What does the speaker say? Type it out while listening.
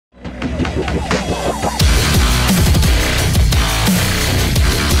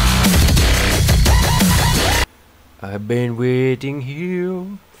been waiting here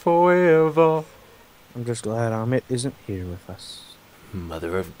forever. I'm just glad Amit isn't here with us.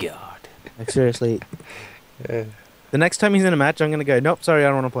 Mother of God. Like, seriously. The next time he's in a match, I'm going to go, nope, sorry, I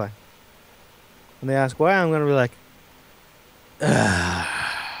don't want to play. When they ask why, I'm going to be like,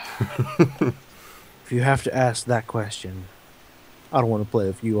 if you have to ask that question, I don't want to play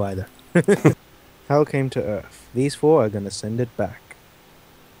with you either. Hell came to Earth. These four are going to send it back.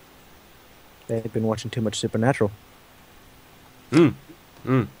 They've been watching too much Supernatural.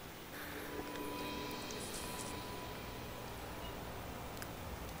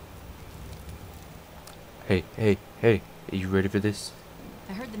 Hey, hey, hey. Are you ready for this?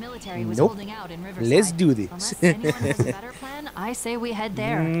 I heard the military was Nope. holding out in Riverside. Let's do this. Unless anyone has a better plan, I say we head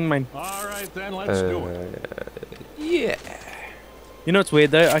there. Mine. All right, then, let's do it. Yeah. You know what's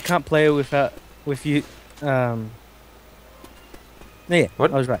weird though? I can't play with you. Yeah,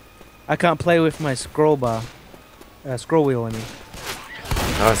 What? I was right. I can't play with my scroll bar, scroll wheel. I mean.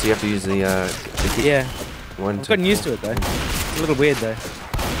 Oh, so you have to use the key. Yeah. One, I've two, gotten used to it though. It's a little weird though.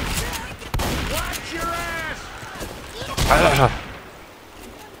 Watch your ass! Ah.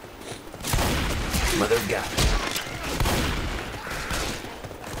 Mother of God.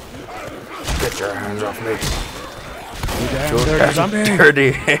 Get your hands off me. Dirty zombie.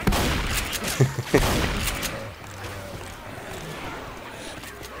 Dirty.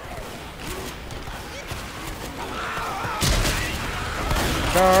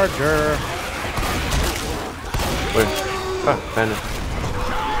 Charger. Wait. Oh, found it.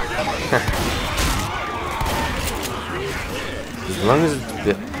 As long as it's a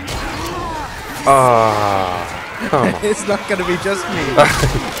bit. Ah, come on. It's not gonna be just me.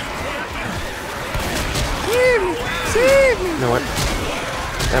 Save me! Save me! You know what?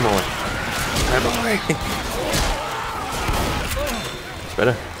 I'm away. I'm away. It's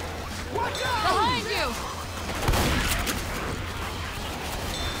better. Behind you!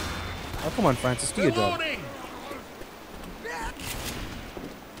 Oh, come on, Francis, do your job. Loading!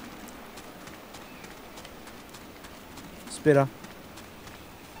 Spitter.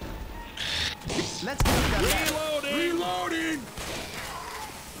 Let's get up that Reloading! Reloading!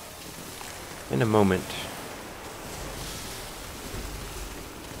 In a moment.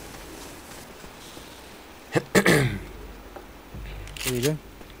 What are you doing?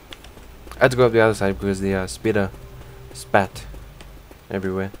 I had to go up the other side because the spitter spat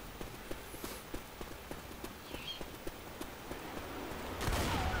everywhere.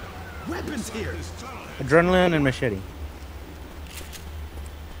 Weapons here! Adrenaline and machete.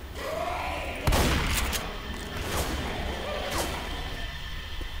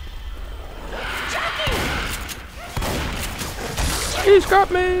 He's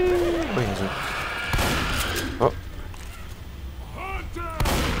got me! Wait, is it? Oh,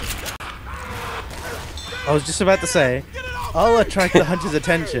 I was just about to say, I'll attract the hunter's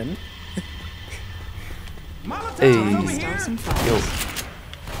attention. hey. Start some fires. Yo.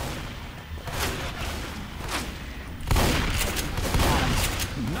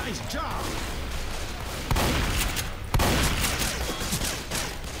 Nice job!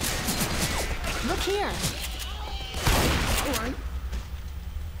 Look here. Alright.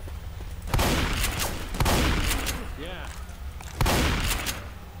 Yeah.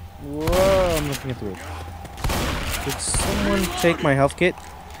 Whoa, I'm looking at the roof. Did someone take my health kit?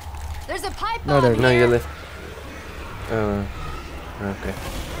 There's a pipe No, bomb there- No, here. you left. Okay.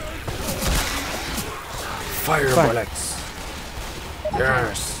 Fire Fine. bullets.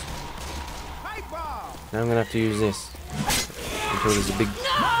 Yes. Now I'm gonna have to use this. Until there's a big.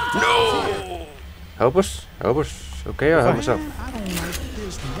 No! Help us? Help us. Okay, I'll help myself.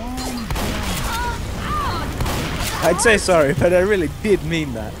 I'd say sorry, but I really did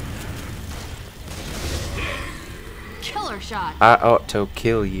mean that. Killer shot. I ought to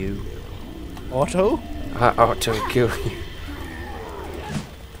kill you. Auto? I ought to kill you.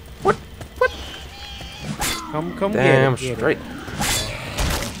 What? What? Come Damn get it. straight.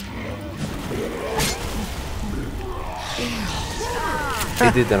 He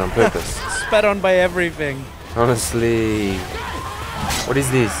did that on purpose. Spat on by everything. Honestly. What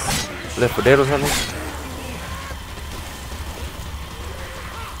is this? Left 4 Dead or something?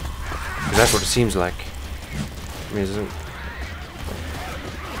 'Cause that's what it seems like. I mean, it doesn't.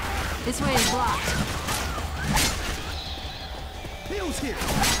 This way is blocked. Pills here!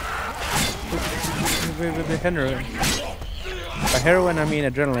 Heroin. By heroin, I mean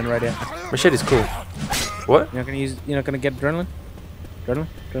adrenaline right here. Machete's cool. What? You're not gonna get adrenaline? Adrenaline?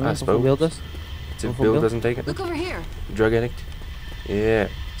 I Adrenaline before suppose. Bill does? If Before Bill Bill? doesn't take it. Look over here. Drug addict. Yeah.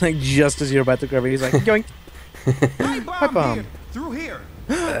 Like just as you're about to grab it, he's like, yoink. Pipe Pipe bomb. here! Through here!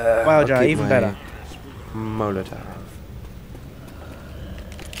 Wow, I'll jar, keep even my better. Molotov.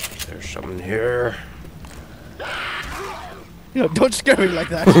 There's something here. You know, don't scare me like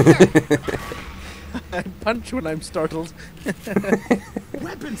that. I punch when I'm startled.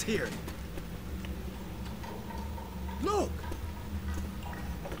 Weapons here. Look.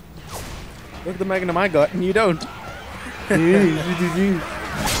 Look at the magnum I got, and you don't.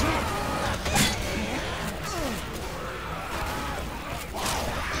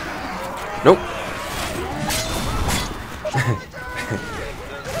 Nope.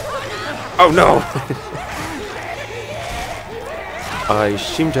 Oh no! I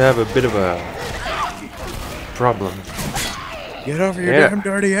seem to have a bit of a problem. Get over here, Yeah. damn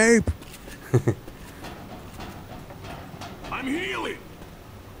dirty ape! I'm healing.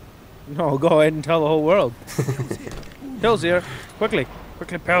 No, go ahead and tell the whole world. Bill's here. Quickly.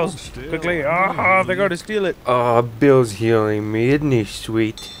 Quickly, pals. Quickly. Ah, they're going to steal it. Oh, Bill's healing me, isn't he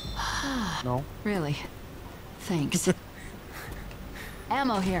sweet? No. Really? Thanks.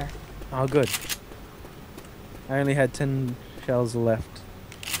 Ammo here. Oh, good. I only had 10 shells left.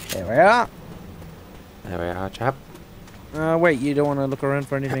 There we are. There we are, chap. Wait, you don't want to look around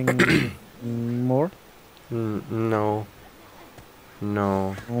for anything more? No.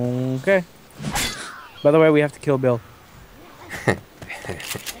 No. Okay. By the way, we have to kill Bill.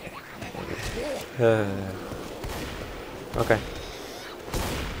 Okay.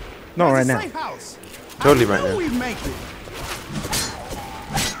 No, right now. Safe house. Totally right I knew now. we'd make it.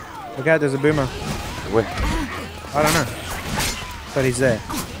 Look out, there's a boomer. Where? I don't know. But he's there.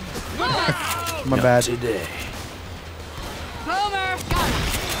 My bad. Today. Boomer! Got him.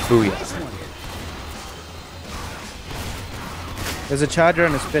 Booyah. There's a charger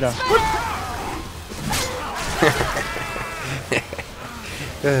and a spitter.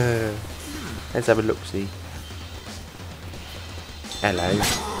 Let's have a look, see. Hello.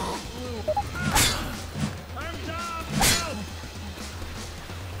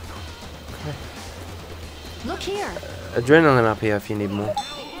 Look here. Adrenaline up here if you need more.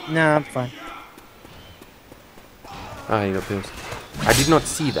 Nah, I'm fine. Ah, you got pills. I did not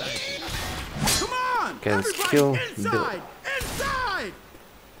see that. Come on. Okay, let's Everybody kill inside. Inside.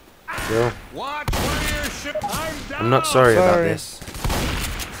 Bill. Watch where your ship. I'm down. I'm not sorry about Sorry. this.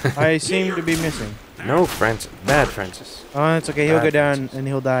 I seem to be missing. No, Francis. Bad Francis. Oh, it's okay. He'll go Bad down Francis. and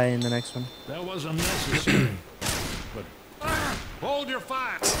he'll die in the next one. That wasn't necessary. But hold your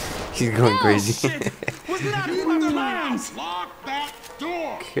fire. He's going crazy. Was not in the mines. Lock that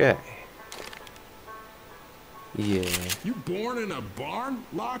door. Okay. Yeah. You born in a barn?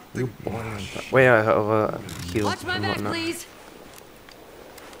 Lock the Wait, I have heal Watch my and back, whatnot. please.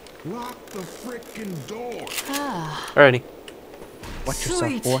 lock the frickin' door. Alrighty. Watch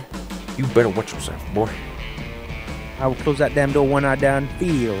Sweet. yourself, boy. You better watch yourself, boy. I will close that damn door one eye down.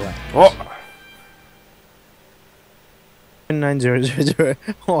 Feel right. Oh! 9000.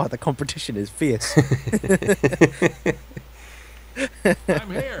 Oh, the competition is fierce. I'm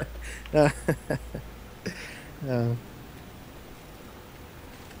here.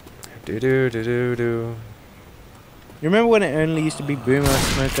 Do do do do do. You remember when it only used to be Boomer,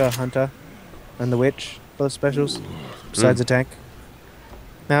 Smoker, Hunter, and the Witch for the specials? Besides the tank?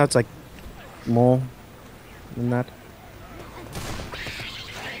 Now it's like more than that.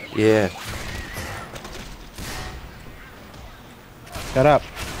 Yeah. Shut up.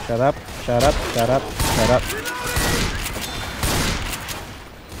 Shut up. Shut up. Shut up. Shut up.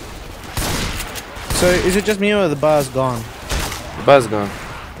 So, is it just me or the bar's gone? The bar's gone.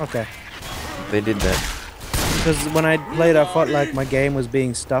 Okay. They did that. Because when I played, I felt like my game was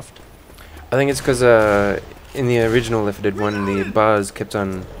being stuffed. I think it's because in the original Left 4 Dead 1, the bars kept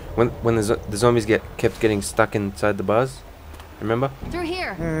on... When the zombies kept getting stuck inside the bars. Remember? Through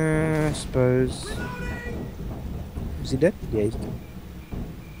here. I suppose. Is he dead? Yeah, he's dead.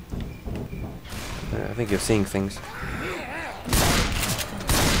 I think you're seeing things.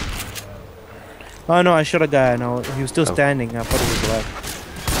 Oh no, I shot a guy. No, he was still Oh. standing. I thought he was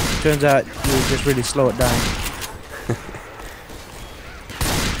alive. Turns out he was just really slow at dying.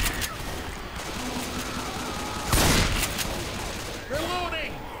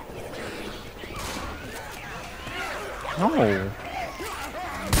 Reloading. No.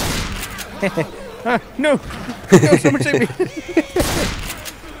 Ah, no! No, someone save me!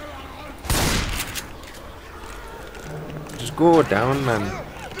 Just go down, man.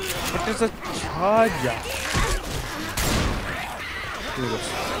 It is a charger. Do this.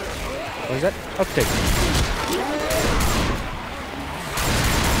 What is that? Uptake.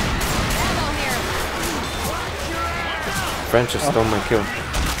 Ammo here. Francis stole my kill.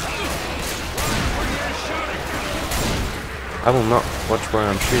 I will not watch where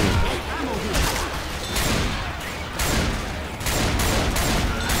I'm shooting.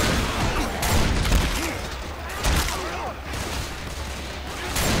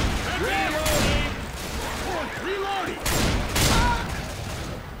 Reloading.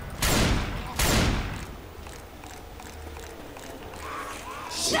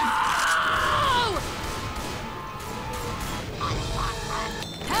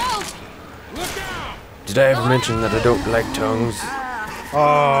 Help! Look out! Did I ever mention that I don't like tongues?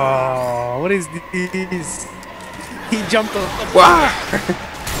 Oh, what is this? He jumped off. Wow!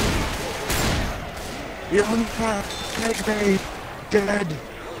 You can't make me dead.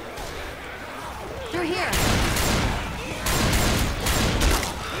 Through here.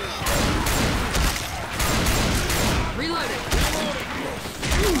 Reloading.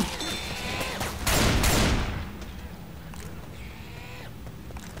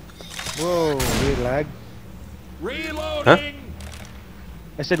 Whoa, weird lag. Reloading!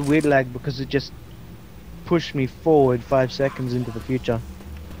 I said weird lag because it just pushed me forward 5 seconds into the future.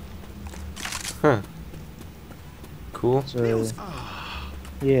 Huh. Cool. So,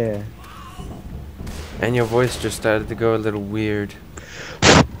 yeah. And your voice just started to go a little weird.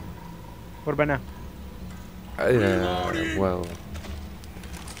 What about now? Well.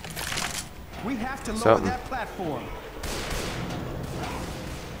 We have to lower Something. that platform.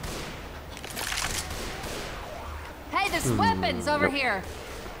 Hey, there's weapons over here.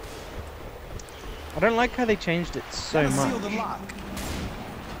 I don't like how they changed it so Gotta seal much. the lock.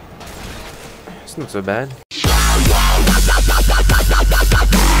 It's not so bad.